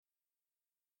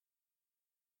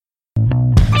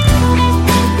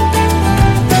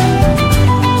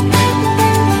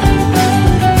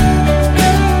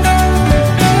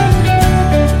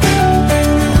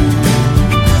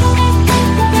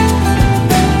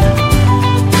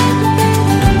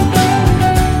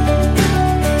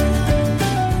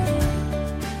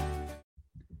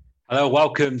Hello,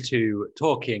 welcome to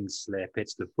Talking Slip.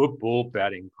 It's the football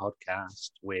betting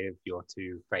podcast with your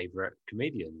two favourite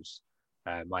comedians.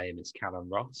 My name is Callum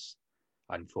Ross.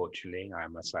 Unfortunately, I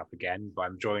am myself again, but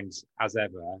I'm joined as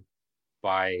ever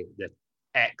by the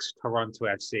ex-Toronto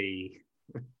FC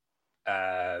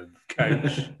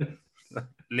coach,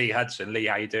 Lee Hudson. Lee,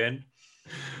 how you doing?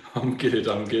 I'm good.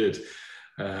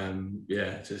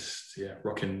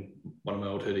 Rocking one of my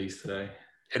old hoodies today.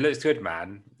 It looks good,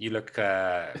 man. You look.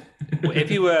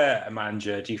 If you were a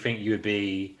manager, do you think you would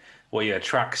be? What, you're a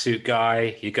tracksuit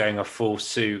guy? You're going a full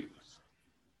suit?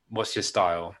 What's your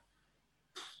style?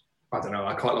 I don't know.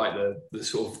 I quite like the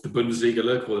sort of the Bundesliga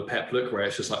look or the Pep look, where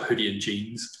it's just like hoodie and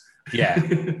jeans. Yeah.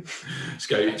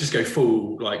 just go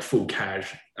full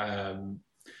cash.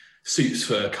 Suits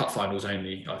for cup finals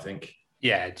only, I think.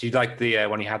 Yeah. Do you like the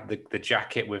when you had the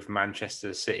jacket with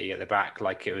Manchester City at the back?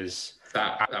 Like it was.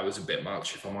 That was a bit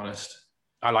much, if I'm honest.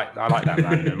 I like that,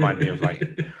 man. It reminded me of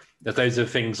like there's loads of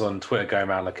things on Twitter going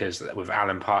around like with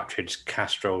Alan Partridge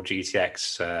Castrol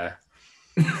GTX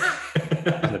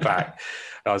on the back.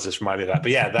 I was just reminded of that.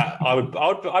 But yeah, that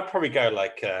I'd probably go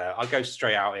like I'll go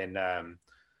straight out in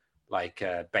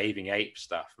bathing ape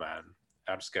stuff, man.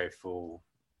 I'll just go full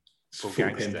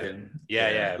gangster. Pimping.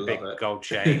 Yeah, big gold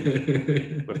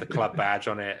chain with the club badge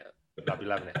on it. I'll be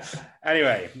loving it.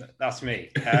 Anyway, that's me.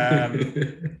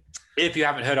 If you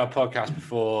haven't heard our podcast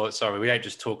before, sorry, we don't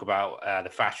just talk about the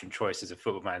fashion choices of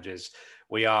football managers.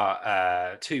 We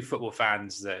are two football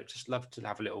fans that just love to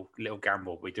have a little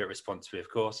gamble. We do it responsibly, of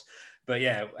course. But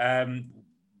yeah,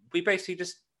 we basically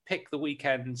just pick the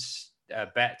weekend's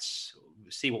bets,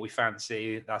 see what we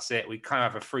fancy. That's it. We kind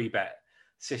of have a free bet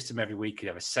system every week. You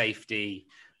have a safety,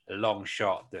 a long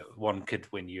shot that one could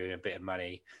win you a bit of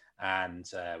money. And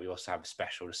we also have a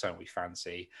special to something we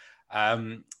fancy.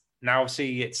 Now,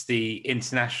 obviously, it's the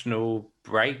international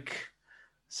break.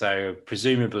 So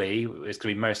presumably, it's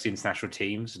going to be mostly international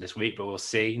teams this week, but we'll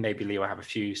see. Maybe Lee will have a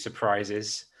few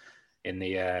surprises in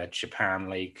the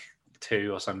Japan League 2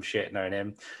 or some shit, knowing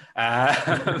him.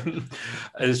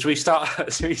 Should we start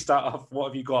off? What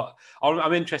have you got?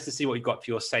 I'm interested to see what you've got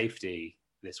for your safety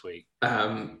this week.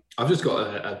 I've just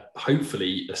got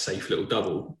hopefully a safe little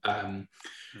double,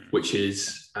 which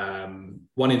is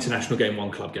one international game, one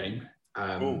club game.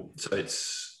 So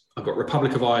I've got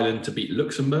Republic of Ireland to beat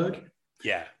Luxembourg.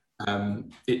 Yeah.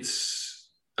 It's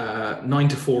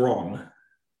 9-4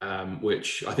 on,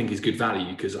 which I think is good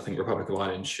value because I think Republic of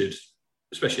Ireland should,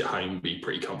 especially at home, be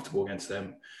pretty comfortable against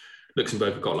them.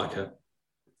 Luxembourg have got like a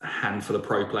handful of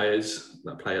pro players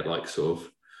that play at like sort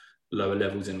of lower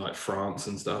levels in like France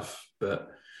and stuff.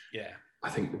 But yeah, I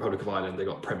think Republic of Ireland, they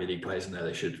got Premier League players in there.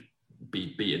 They should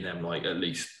be beating them like at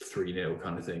least 3-0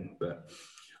 kind of thing. But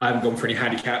I haven't gone for any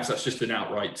handicaps. That's just been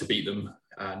outright to beat them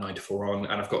 9-4 on.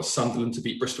 And I've got Sunderland to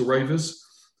beat Bristol Rovers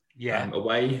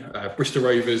away. Bristol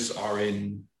Rovers are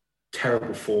in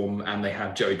terrible form and they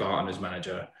have Joey Barton as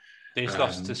manager. They just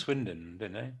lost to Swindon,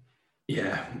 didn't they?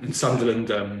 Yeah, and Sunderland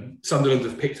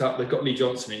have picked up. They've got Lee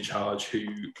Johnson in charge, who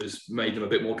has made them a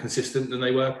bit more consistent than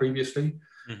they were previously.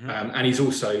 Mm-hmm. And he's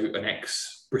also an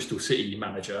ex-Bristol City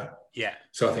manager. Yeah.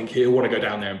 So I think he'll want to go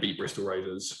down there and beat Bristol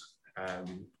Rovers.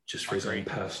 Just for his own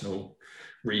personal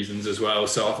reasons as well.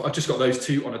 So I've just got those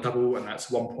two on a double, and that's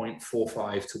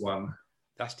 1.45 to 1.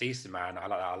 That's decent, man. I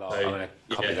like that a lot. So, I'm going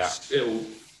to copy that.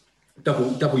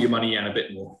 It'll double your money and a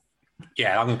bit more.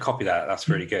 Yeah, I'm going to copy that. That's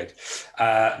really good.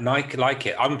 Nike like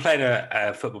it. I'm playing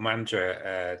a Football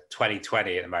Manager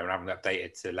 2020 at the moment. I haven't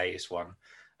updated to the latest one.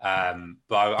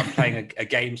 But I'm playing a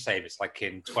game save. It's like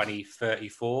in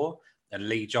 2034, and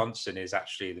Lee Johnson is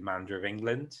actually the manager of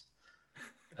England.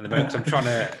 At the moment, I'm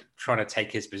trying to take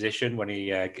his position when he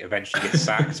eventually gets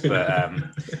sacked. But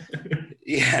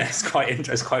yeah, it's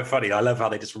quite funny. I love how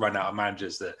they just run out of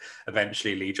managers that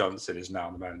eventually Lee Johnson is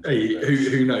now the manager. Hey,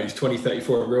 who knows?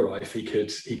 2034 in real life, he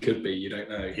could be. You don't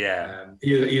know. Yeah,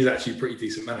 he is actually a pretty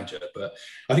decent manager. But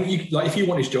I think if you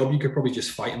want his job, you could probably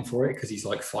just fight him for it because he's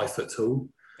like 5 foot tall.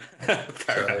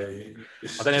 Fair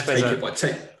enough. I don't know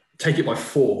if take it by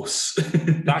force.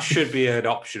 That should be an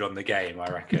option on the game,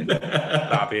 I reckon.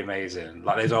 That'd be amazing.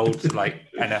 Like those old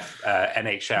like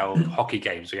NHL hockey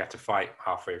games where you have to fight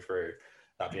halfway through.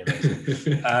 That'd be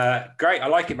amazing. Great, I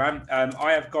like it, man.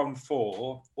 I have gone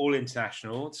for all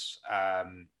internationals.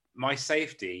 My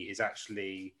safety is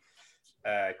actually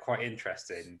quite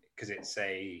interesting because it's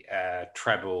a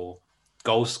treble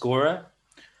goal scorer.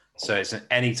 So it's an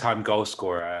anytime goal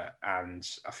scorer, and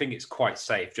I think it's quite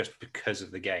safe just because of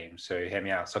the game. So hear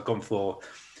me out. So I've gone for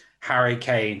Harry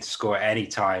Kane to score at any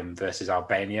time versus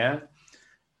Albania.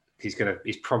 He's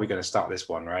probably gonna start this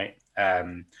one, right?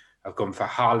 I've gone for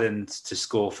Haaland to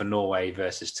score for Norway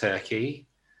versus Turkey.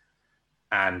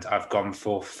 And I've gone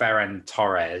for Ferran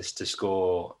Torres to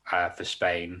score for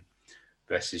Spain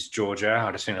versus Georgia.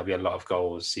 I just think there'll be a lot of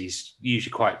goals. He's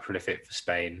usually quite prolific for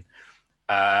Spain.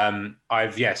 I've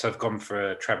gone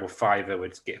for a treble fiver,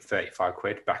 would get 35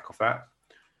 quid back off that.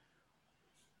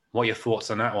 What are your thoughts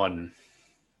on that one?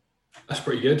 That's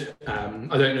pretty good.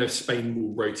 I don't know if Spain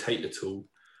will rotate at all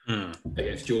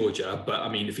against Georgia, but I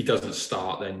mean, if he doesn't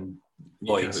start, then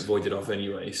you have it voided off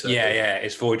anyway. So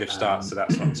it's void of start, so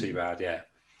that's not too bad.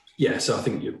 Yeah, so I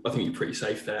think you're pretty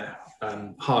safe there.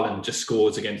 Haaland just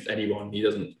scores against anyone; he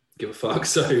doesn't give a fuck.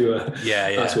 So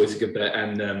that's always a good bet.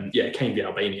 And Kane v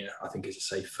Albania, I think, is a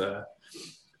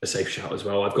safe shout as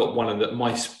well. I've got one of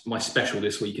my special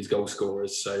this week is goal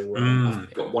scorers, so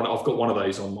I've got one of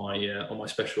those on my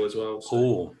special as well. So.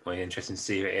 Cool, well, interesting to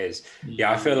see who it is.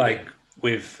 I feel like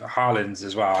with Haaland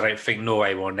as well, I don't think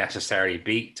Norway will necessarily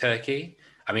beat Turkey.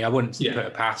 I mean, I wouldn't put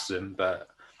it past them, but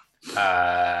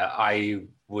I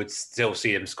would still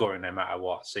see them scoring no matter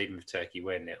what. So even if Turkey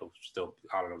win, it'll still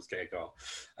Haaland will get a goal.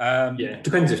 It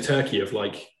depends if Turkey have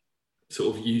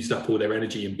sort of used up all their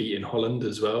energy and beaten Holland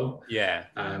as well. But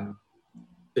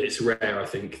it's rare, I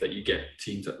think, that you get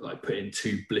teams that put in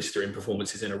 2 blistering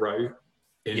performances in a row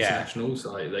in internationals.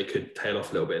 They could tail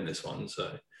off a little bit in this one.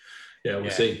 So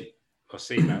we'll see. We'll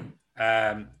see, man.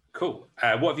 Cool.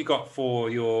 What have you got for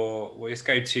your? Well, let's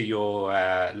go to your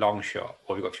long shot.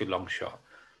 What have you got for your long shot?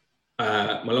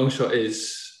 My long shot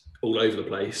is all over the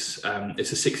place.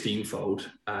 It's a 16-fold,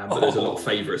 but there's a lot of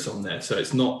favourites on there, so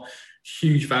it's not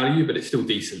huge value, but it's still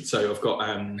decent. So I've got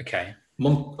I've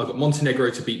got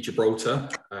Montenegro to beat Gibraltar.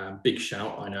 Big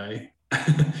shout, I know.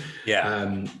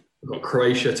 I've got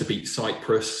Croatia to beat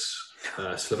Cyprus.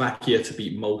 Slovakia to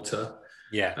beat Malta.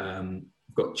 I've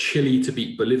got Chile to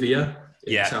beat Bolivia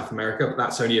in South America, but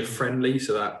that's only a friendly,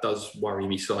 so that does worry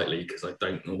me slightly because I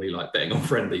don't normally like betting on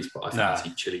friendlies, but I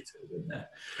fancy Chile to win there.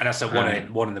 And that's at one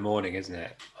in the morning, isn't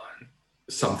it?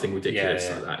 Something ridiculous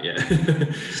like that.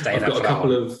 I've got a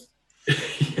couple of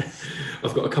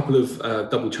I've got a couple of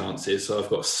double chances. So I've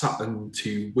got Sutton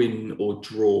to win or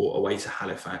draw away to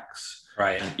Halifax,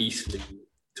 and Eastleigh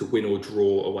to win or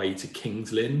draw away to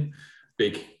Kings Lynn.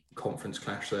 Big conference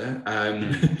clash there.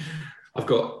 I've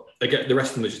got the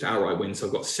rest of them are just outright wins. So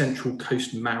I've got Central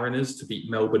Coast Mariners to beat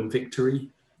Melbourne Victory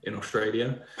in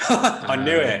Australia. I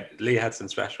knew it. Lee had some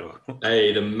special.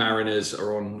 Hey, the Mariners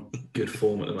are on good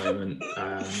form at the moment.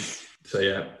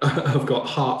 I've got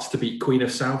Hearts to beat Queen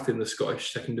of South in the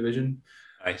Scottish Second Division.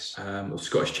 Nice. Or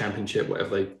Scottish Championship,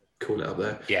 whatever they call it up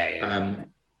there. Yeah.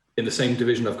 In the same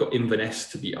division, I've got Inverness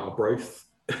to beat Arbroath.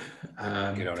 Good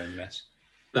on Inverness.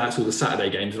 That's all the Saturday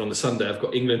games. And on the Sunday, I've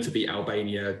got England to beat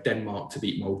Albania, Denmark to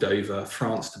beat Moldova,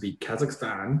 France to beat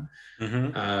Kazakhstan,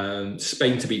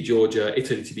 Spain to beat Georgia,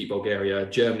 Italy to beat Bulgaria,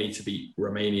 Germany to beat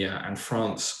Romania, and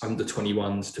France under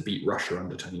 21s to beat Russia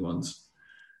under 21s.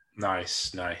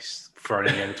 Nice. Throwing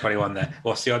in the under 21 there.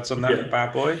 What's the odds on that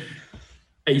bad boy?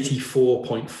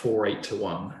 84.48 to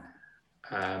 1.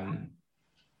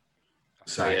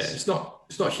 Nice. It's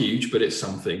not huge, but it's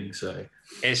something. So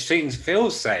it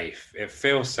feels safe. It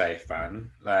feels safe, man.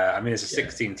 I mean, it's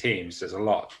 16 teams. There's a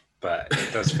lot, but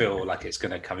it does feel like it's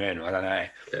going to come in. I don't know.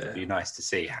 It'd be nice to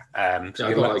see. I've got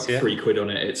 £3 on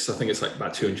it. I think it's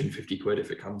about 250 quid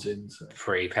if it comes in. So.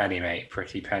 Pretty penny, mate.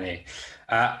 Pretty penny.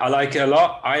 I like it a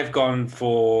lot. I've gone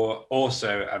for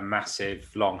also a massive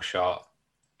long shot.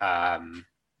 A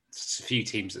few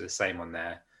teams are the same on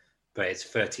there, but it's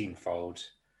 13-fold.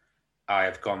 I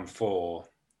have gone for,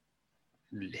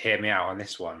 hear me out on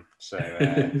this one. So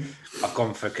I've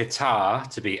gone for Qatar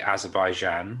to beat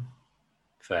Azerbaijan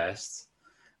first.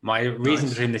 My reason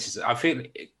for doing this is I feel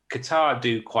Qatar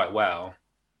do quite well.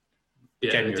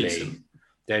 Yeah, generally.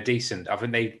 They're decent. I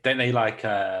think they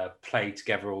play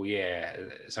together all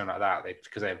year, something like that,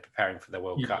 because they're preparing for the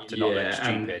World Cup to not look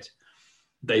stupid.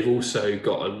 They've also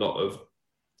got a lot of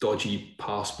dodgy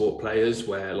passport players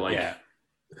where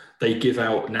they give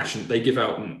out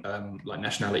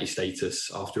nationality status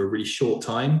after a really short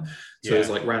time. So there's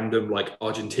random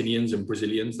Argentinians and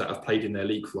Brazilians that have played in their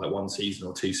league for 1 season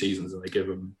or 2 seasons, and they give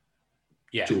them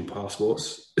dual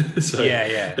passports. So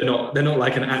they're not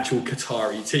like an actual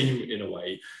Qatari team in a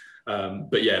way.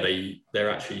 But they're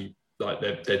actually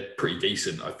they're pretty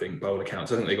decent, I think, by all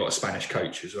accounts. I think they got a Spanish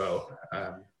coach as well.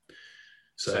 I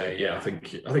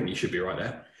think you should be right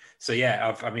there. So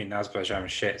Azerbaijan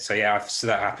was shit. So I see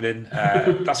that happening.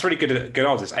 That's really good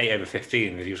odds. It's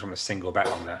 8/15 if you just want a single bet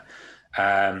on that.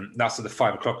 That's at the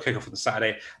 5 o'clock kickoff on the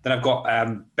Saturday. Then I've got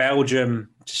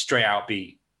Belgium to straight out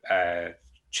beat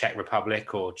Czech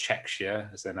Republic, or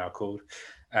Czechia as they're now called.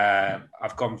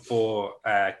 I've gone for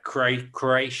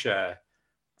Croatia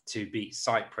to beat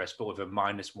Cyprus, but with a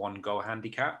 -1 goal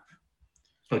handicap.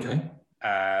 Okay.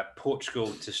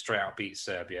 Portugal to straight out beat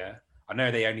Serbia. I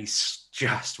know they only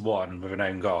just won with an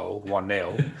own goal,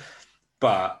 1-0,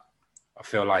 but I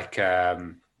feel like they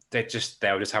were just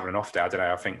having an off day. I don't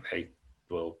know. I think they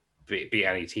will beat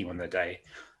any team on their day.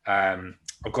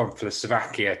 I've gone for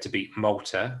Slovakia to beat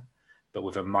Malta, but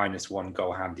with a -1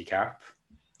 goal handicap.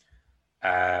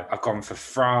 I've gone for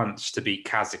France to beat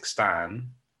Kazakhstan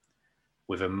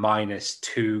with a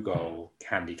 -2 goal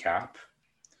handicap.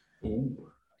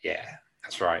 Ooh. Yeah,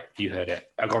 that's right. You heard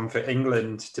it. I've gone for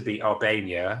England to beat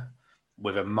Albania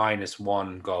with a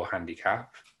 -1 goal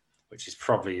handicap, which is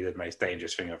probably the most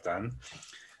dangerous thing I've done.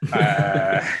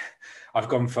 I've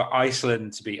gone for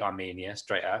Iceland to beat Armenia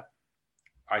straight up.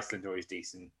 Iceland always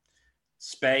decent.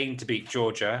 Spain to beat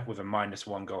Georgia with a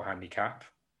 -1 goal handicap.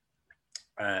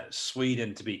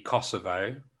 Sweden to beat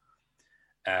Kosovo,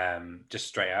 just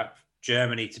straight up.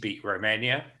 Germany to beat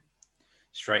Romania,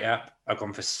 straight up. I've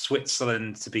gone for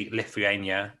Switzerland to beat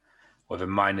Lithuania with a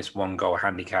 -1 goal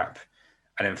handicap.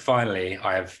 And then finally,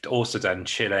 I have also done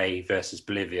Chile versus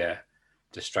Bolivia,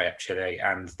 just straight up Chile.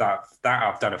 And that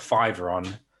I've done a fiver on,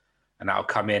 and that'll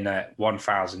come in at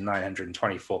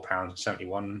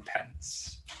 £1,924.71.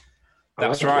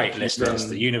 That's right, listeners.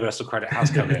 The universal credit has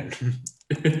come in.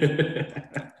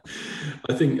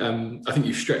 I think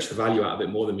you've stretched the value out a bit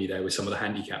more than me there with some of the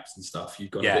handicaps and stuff.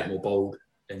 You've gone a bit more bold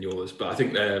in yours, but I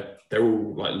think they're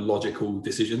all like logical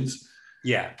decisions.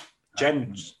 Yeah,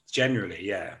 generally,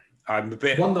 yeah. I'm a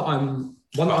bit one that I'm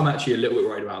actually a little bit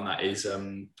worried about, and that is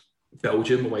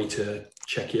Belgium away to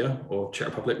Czechia or Czech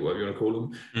Republic, whatever you want to call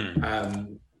them.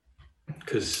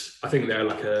 Because I think they're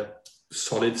like a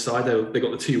solid side. They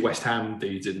got the two West Ham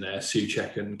dudes in there,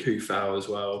 Souček and Kufau as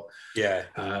well. Yeah.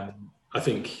 I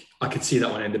think I could see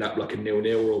that one ending up like a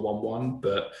 0-0 or a 1-1.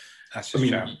 But that's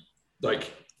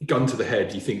like gun to the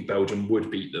head, you think Belgium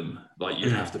would beat them? Like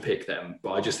you'd have to pick them.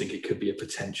 But I just think it could be a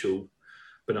potential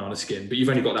banana skin. But you've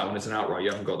only got that one as an outright. You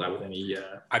haven't got that with any.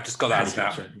 I've just got that as an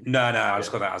outright. No, I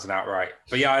just got that as an outright.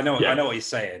 But yeah, I know what you're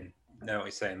saying.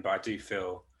 But I do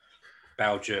feel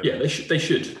Belgium. Yeah, they should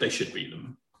beat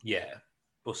them. Yeah,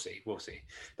 we'll see.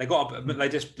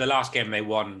 The last game they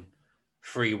won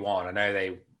 3-1. I know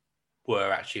they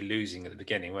were actually losing at the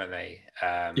beginning, weren't they?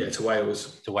 To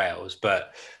Wales.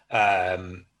 But I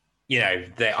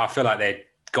feel like they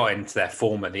got into their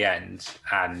form at the end,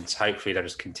 and hopefully they'll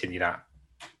just continue that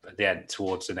at the end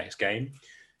towards the next game.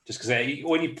 Just because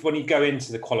when you go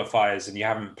into the qualifiers and you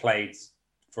haven't played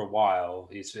for a while,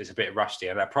 it's a bit rusty,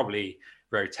 and they'll probably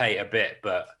rotate a bit,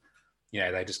 but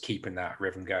they're just keeping that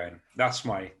rhythm going. That's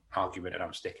my argument, and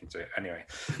I'm sticking to it. Anyway,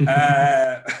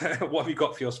 what have you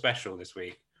got for your special this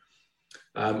week?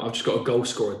 I've just got a goal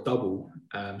scorer double.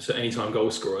 So anytime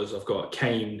goal scorers, I've got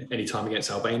Kane anytime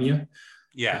against Albania.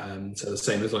 Yeah. So the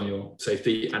same as on your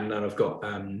safety. And then I've got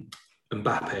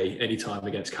Mbappe anytime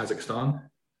against Kazakhstan.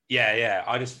 Yeah.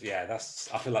 I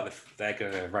feel like they're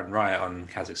going to run riot on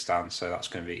Kazakhstan. So that's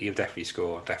going to be, he'll definitely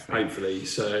score, definitely. Hopefully.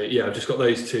 So yeah, I've just got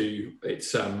those two.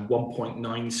 It's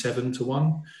 1.97 to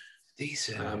 1.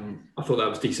 Decent. I thought that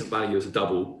was decent value as a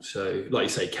double. So like you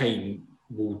say, Kane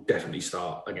will definitely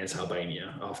start against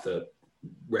Albania after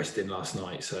resting last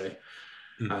night. So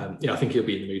I think he'll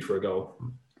be in the mood for a goal.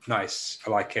 Nice. I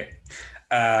like it.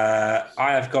 I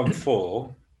have gone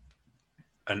for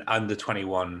an under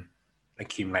 21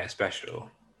 accumulator special.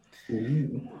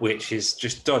 Ooh. Which is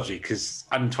just dodgy because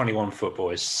under 21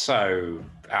 football is so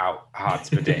hard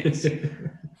to predict.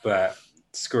 But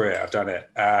screw it, I've done it.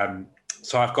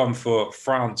 So I've gone for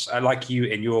France. I like you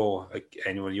in your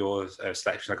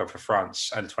selection. I've gone for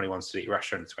France under 21s to beat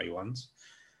Russia under 21s.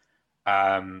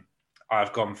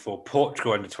 I've gone for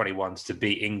Portugal under 21s to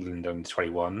beat England under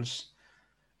 21s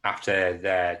after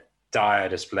their dire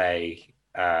display.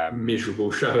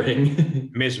 Miserable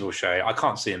showing. I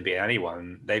can't see them beating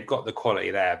anyone. They've got the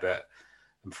quality there, but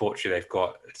unfortunately they've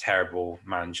got a terrible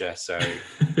manager. So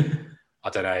I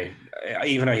don't know.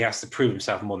 Even though he has to prove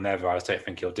himself more than ever, I don't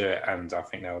think he'll do it, and I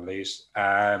think they'll lose.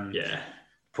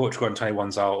 Portugal and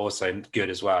 21s are also good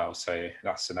as well, so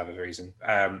that's another reason.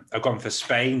 I've gone for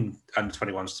Spain under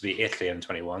 21s to beat Italy under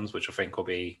 21s, which I think will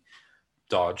be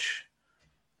dodge.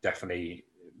 Definitely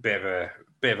a bit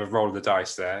of a roll of the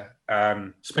dice there.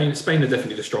 Spain are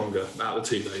definitely the stronger out of the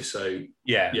two, though. So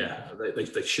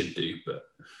they should do, but.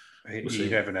 You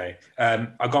never know.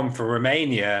 I've gone for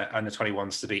Romania under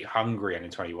 21s to beat Hungary under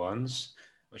 21s,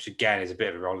 which again is a bit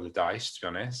of a roll of the dice, to be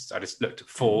honest. I just looked at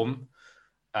form.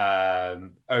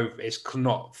 It's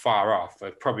not far off. I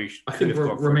think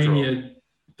Romania,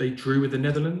 they drew with the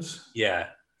Netherlands. Yeah.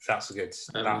 That's good.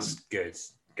 That's good.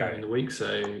 Go in the week.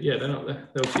 So yeah, they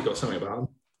obviously got something about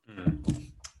them.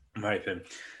 I'm hoping.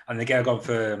 And again, I've gone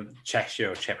for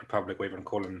Czechia or Czech Republic, whatever you want to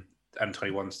call them,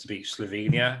 under-21s to beat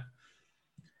Slovenia.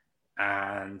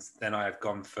 And then I've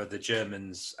gone for the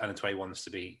Germans under-21s to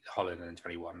beat Holland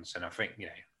under-21s. And I think,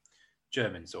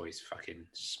 Germans always fucking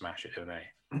smash it, don't they?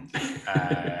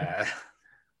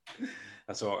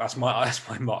 That's all. That's my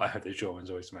motto. The Germans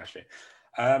always smash it.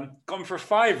 Gone for a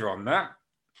fiver on that.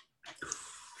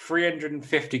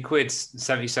 350 quid,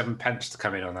 77 pence to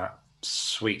come in on that.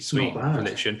 Sweet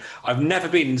prediction. I've never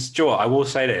been. Joe, I will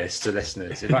say this to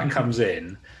listeners: if that comes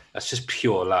in, that's just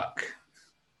pure luck.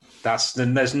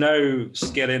 There's no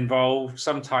skill involved.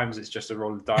 Sometimes it's just a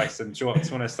roll of dice, and to be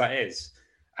honest, that is.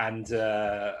 And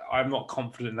I'm not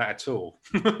confident in that at all.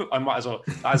 I might as well.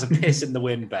 That's a piss in the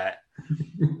wind bet.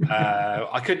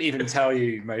 I couldn't even tell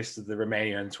you most of the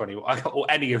Romanian 21 or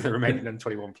any of the Romanian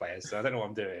 21 players, so I don't know what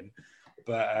I'm doing.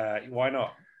 But why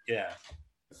not? Yeah.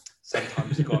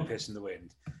 Sometimes you've got to piss in the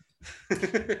wind.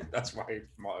 That's my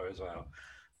motto as well.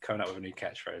 Coming up with a new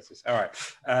catchphrases. All right.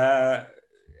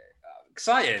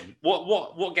 Exciting.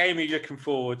 What game are you looking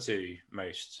forward to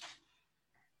most?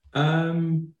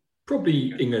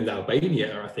 Probably England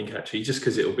Albania, I think, actually, just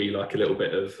because it'll be like a little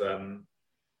bit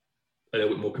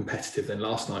more competitive than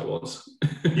last night was.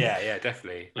 Yeah,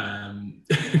 definitely.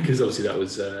 Because obviously that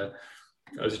was a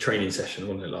training session,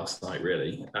 wasn't it, last night,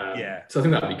 really? So I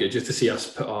think that'd be good just to see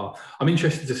us put our. I'm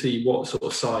interested to see what sort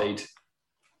of side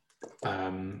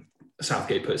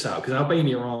Southgate puts out, because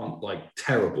Albania aren't like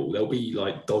terrible. They'll be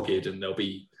like dogged and they'll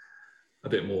be a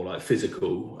bit more like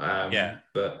physical.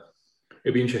 But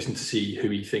it'll be interesting to see who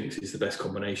he thinks is the best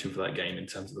combination for that game in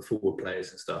terms of the forward players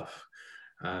and stuff.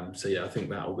 So yeah, I think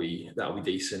that'll be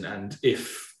decent. And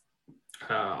if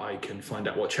I can find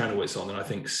out what channel it's on, then I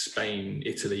think Spain,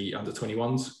 Italy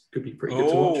under-21s could be pretty good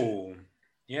to watch.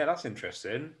 Yeah, that's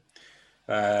interesting.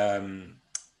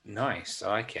 Nice, I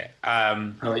like it.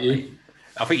 How about you?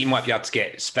 I think you might be able to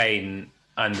get Spain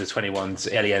under-21s,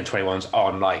 early under-21s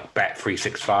on like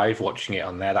Bet365. Watching it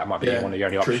on there, that might be one of the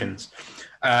only options.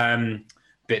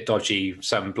 Bit dodgy,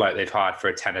 some bloke they've hired for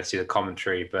a tenner to the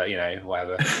commentary, but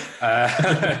whatever.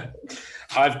 I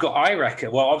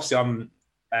reckon. Well, obviously, I'm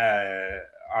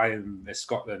a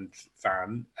Scotland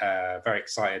fan. Very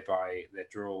excited by the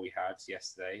draw we had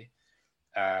yesterday.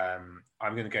 I'm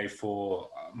going to go for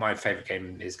my favourite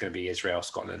game is going to be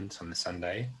Israel-Scotland on the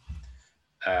Sunday.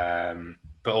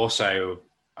 But also,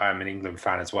 I'm an England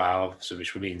fan as well, so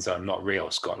which means I'm not a real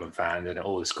Scotland fan, and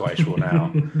all the Scottish will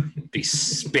now be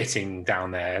spitting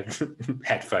down their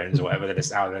headphones or whatever they're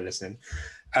just out there listening.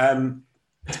 I'm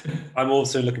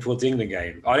also looking forward to the England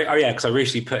game. Because I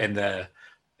recently put in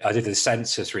I did the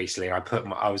census recently, and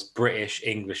I was British,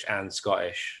 English, and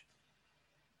Scottish.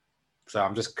 So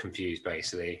I'm just confused,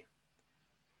 basically.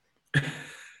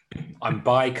 I'm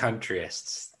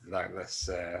bi-countryist. That's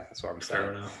what I'm saying.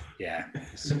 Fair enough. Yeah.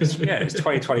 It's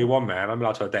 2021, man. I'm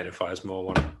allowed to identify as more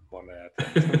one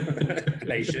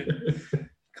nation.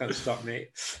 Can't stop me.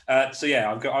 So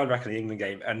yeah, I reckon the England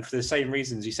game, and for the same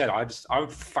reasons you said, I'm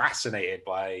fascinated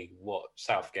by what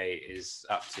Southgate is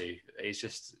up to. He's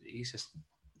just.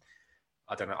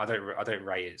 I don't know. I don't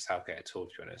rate Southgate at all,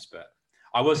 to be honest. But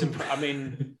I wasn't. I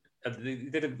mean,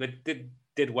 they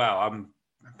did well. I'm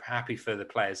happy for the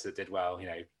players that did well.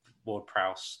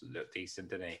 Ward-Prowse looked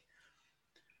decent, didn't he?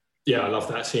 Yeah, I love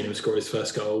that. Seeing him score his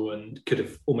first goal, and could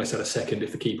have almost had a second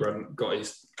if the keeper hadn't got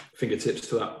his fingertips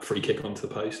to that free kick onto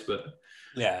the post. But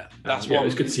yeah, it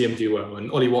was good to see him do well.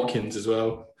 And Ollie Watkins as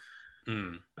well.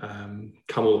 Come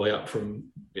all the way up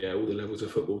from all the levels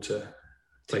of football to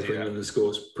play for England and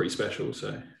scores pretty special.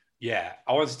 So yeah,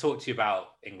 I wanted to talk to you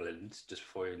about England just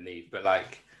before we leave, but I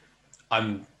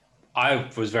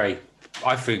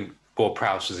think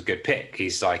Ward-Prowse was a good pick.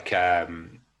 He's like a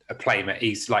playmaker.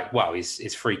 He's like,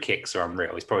 his free kicks are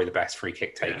unreal. He's probably the best free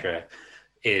kick taker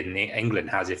in England,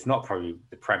 if not probably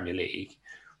the Premier League.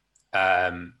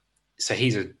 So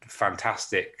he's a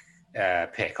fantastic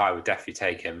pick. I would definitely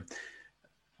take him.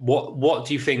 What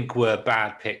do you think were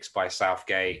bad picks by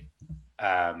Southgate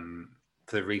for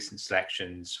the recent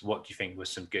selections? What do you think were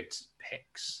some good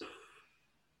picks?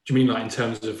 Do you mean like in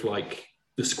terms of like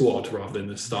the squad rather than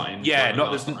the starting? Yeah,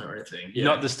 not the or anything. Yeah.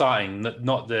 Not the starting,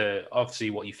 not the obviously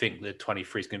what you think the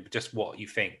 23 is going to be, just what you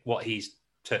think, what he's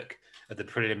took at the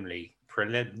preliminary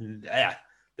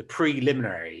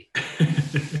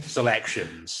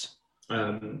selections.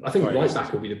 I think right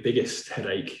back will be the biggest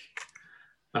headache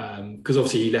because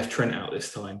obviously he left Trent out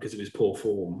this time because of his poor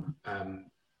form,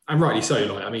 and rightly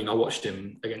so. I watched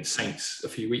him against Saints a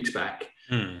few weeks back,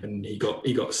 and he got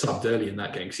subbed early in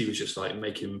that game because he was just like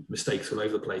making mistakes all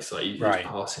over the place. Like his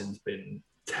passing's been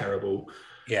terrible.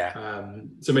 Yeah.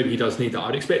 So maybe he does need that.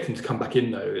 I'd expect him to come back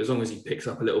in though, as long as he picks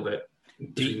up a little bit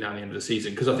between now and the end of the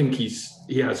season, because I think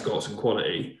he has got some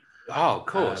quality. Oh, of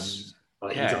course.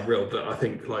 He's unreal. But I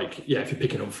think if you're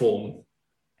picking on form,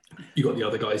 you got the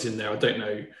other guys in there. I don't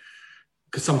know,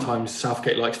 because sometimes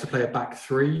Southgate likes to play a back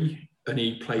three, and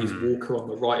he plays Walker on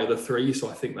the right of the three. So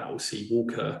I think that will see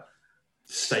Walker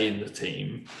stay in the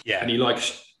team. Yeah, and he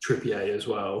likes Trippier as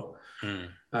well.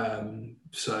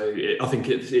 I think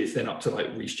it's then up to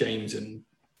like Reece James and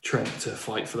Trent to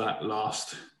fight for that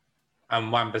last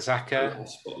and Wan-Bissaka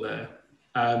spot there.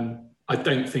 I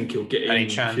don't think he'll get any in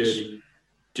chance purely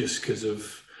just because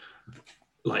of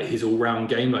like his all-round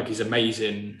game. Like he's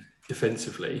amazing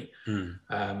defensively,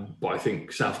 but I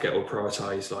think Southgate will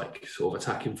prioritise like sort of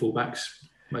attacking fullbacks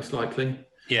most likely.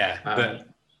 Yeah, but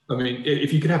I mean,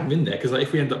 if you could have him in there, because like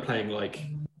if we end up playing like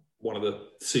one of the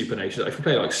super nations, if we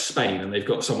play like Spain and they've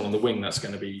got someone on the wing that's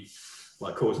going to be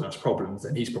like causing us problems,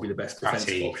 then he's probably the best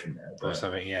defensive option there. Or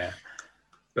something, yeah.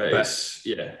 But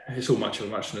it's all much of a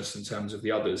muchness in terms of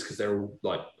the others because they're all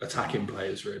like attacking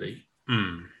players, really.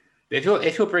 If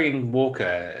you're bringing Walker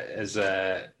as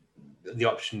the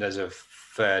option as a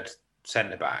third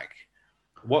centre back,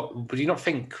 what would you not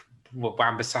think?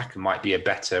 Wan-Bissaka might be a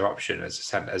better option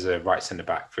as a right centre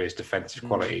back for his defensive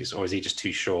qualities, or is he just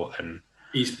too short? And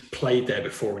he's played there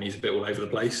before, and he's a bit all over the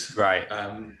place. Right.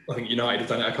 I think United have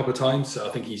done it a couple of times, so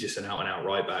I think he's just an out-and-out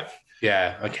right back.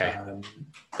 Yeah. Okay.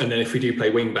 And then if we do play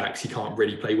wing backs, he can't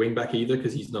really play wing back either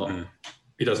because he's not.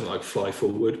 He doesn't like fly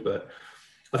forward. But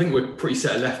I think we're pretty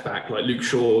set at left back. Like Luke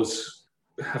Shaw's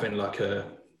having like a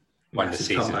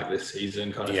massive comeback this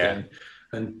season, kind of thing.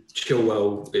 And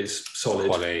Chilwell is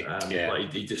solid.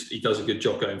 He does a good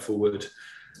job going forward.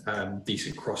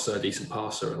 Decent crosser, decent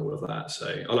passer, and all of that.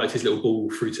 So I liked his little ball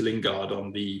through to Lingard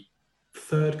on the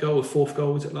fourth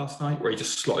goal was it last night, where he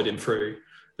just slotted him through.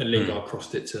 Then Lingard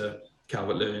crossed it to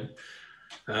Calvert-Lewin.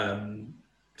 I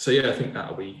think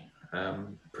that'll be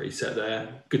pretty set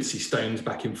there. Good to see Stones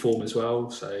back in form as well.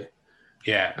 So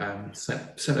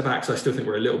centre backs, I still think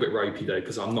we're a little bit ropey though,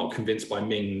 because I'm not convinced by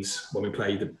Mings when we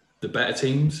play the better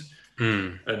teams.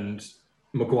 And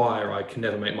Maguire, I can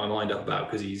never make my mind up about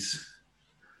because he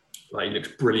looks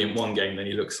brilliant one game, then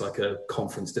he looks like a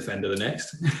conference defender the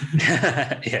next.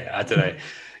 I don't know.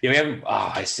 We haven't.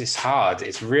 It's hard.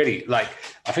 It's really like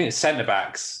I think centre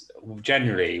backs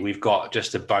generally we've got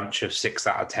just a bunch of 6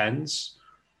 out of 10s.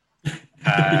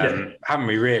 Haven't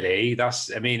we really? That's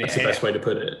the best way to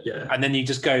put it. Yeah. And then you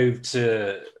just go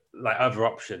to like other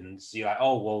options. You're like,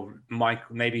 oh well,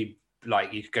 Michael, maybe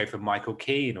like you could go for Michael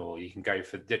Keane, or you can go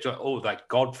for like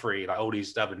Godfrey, like all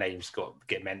these other names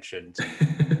get mentioned.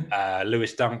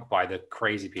 Lewis Dunk by the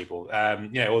crazy people.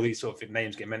 All these sort of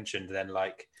names get mentioned, and then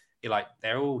like you're like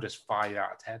they're all just 5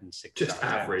 out of 10, 6 just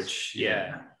out of average. 10s.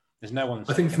 Yeah. There's no one.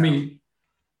 I think for me,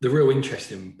 the real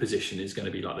interesting position is going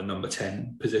to be like the number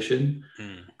 10 position,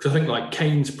 because I think like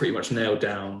Kane's pretty much nailed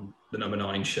down the number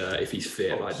 9 shirt if he's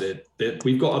fit. Like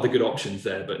we've got other good options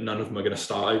there, but none of them are going to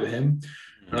start over him.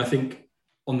 And I think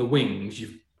on the wings,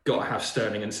 you've got to have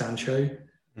Sterling and Sancho,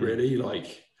 really.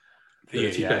 Like, they're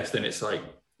the two best. Then it's like,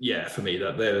 for me,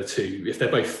 that they're the two. If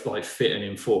they're both like fit and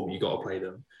in form, you've got to play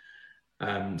them.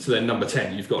 So then number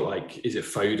 10, you've got like, is it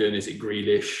Foden? Is it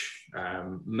Grealish?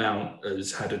 Mount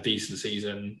has had a decent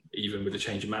season, even with the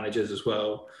change of managers as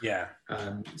well. Yeah.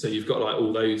 So you've got like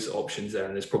all those options there,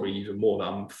 and there's probably even more that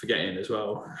I'm forgetting as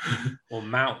well. Well,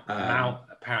 Mount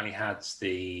apparently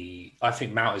I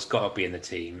think Mount has got to be in the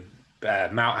team.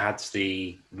 Mount had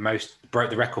broke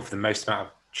the record for the most amount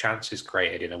of chances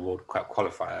created in a World Cup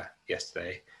qualifier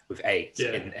yesterday with 8. He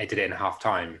did it in half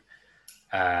time.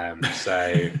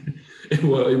 So it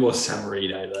was San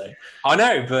Marino though. I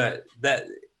know, but that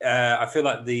I feel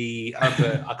like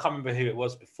I can't remember who it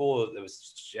was before. There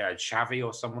was Xavi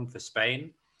or someone for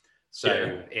Spain.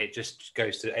 So it just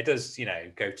goes to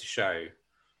go to show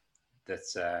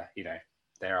that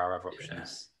there are other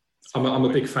options. I'm a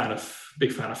big fan of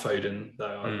Foden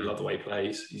though. I love the way he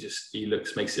plays. He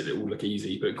makes it all look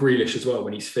easy. But Grealish as well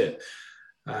when he's fit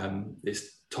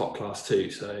is top class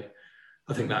too. So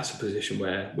I think that's a position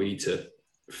where we need to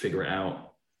figure it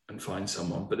out and find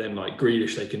someone. But then like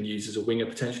Grealish, they can use as a winger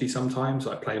potentially sometimes,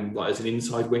 like play him like as an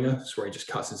inside winger, so where he just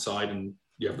cuts inside and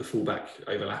you have the fullback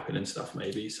overlapping and stuff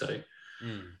maybe. So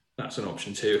that's an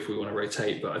option too if we want to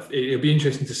rotate. But it'll be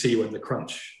interesting to see when the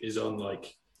crunch is on,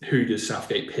 like who does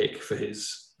Southgate pick for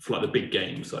the big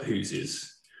games, like who's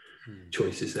his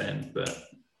choices then. But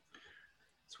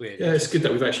it's weird. Yeah, it's good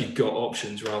that we've actually got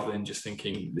options rather than just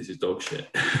thinking this is dog shit.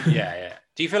 Yeah.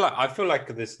 Do you feel like I feel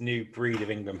like this new breed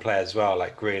of England players as well,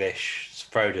 like Grealish,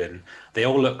 Foden, they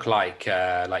all look like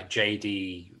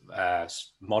JD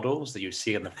models that you'd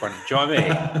see on the front. Do you know what I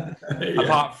mean? Yeah.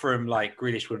 Apart from like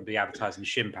Grealish wouldn't be advertising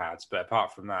shin pads, but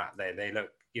apart from that, they look,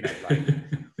 like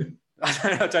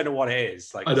I don't know what it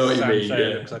is. Like I know what you mean. Sancho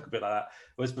Yeah. looks like a bit like that.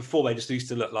 Whereas before they just used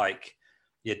to look like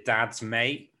your dad's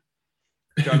mate.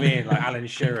 Do you know what I mean? Like Alan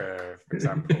Shearer, for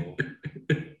example.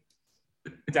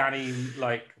 Danny,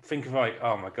 like, think of like,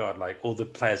 oh my god, like all the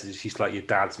players is just like your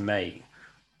dad's mate.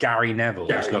 Gary Neville.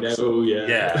 Neville,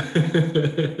 yeah.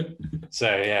 So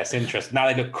yeah, it's interesting. Now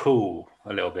they look cool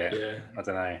a little bit. Yeah. I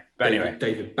don't know. But anyway.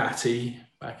 David Batty.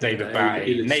 David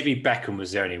Batty. Maybe Beckham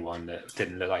was the only one that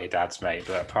didn't look like your dad's mate,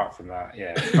 but apart from that,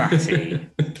 yeah, Batty.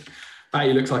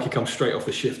 Batty looks like he comes straight off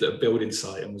the shift at a building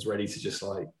site and was ready to just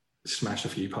like smash a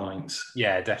few pints.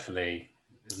 Yeah, definitely.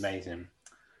 Amazing.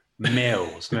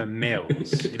 Mills. You know,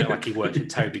 like he worked with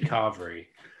Toby Carvery.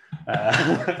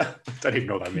 Don't even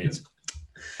know what that means.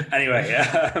 Anyway,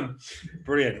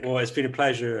 brilliant. Well, it's been a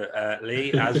pleasure,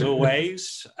 Lee, as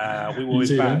always. We will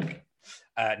be back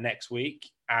next week.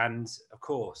 And, of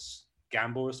course,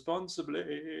 gamble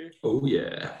responsibly. Oh,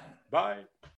 yeah. Bye.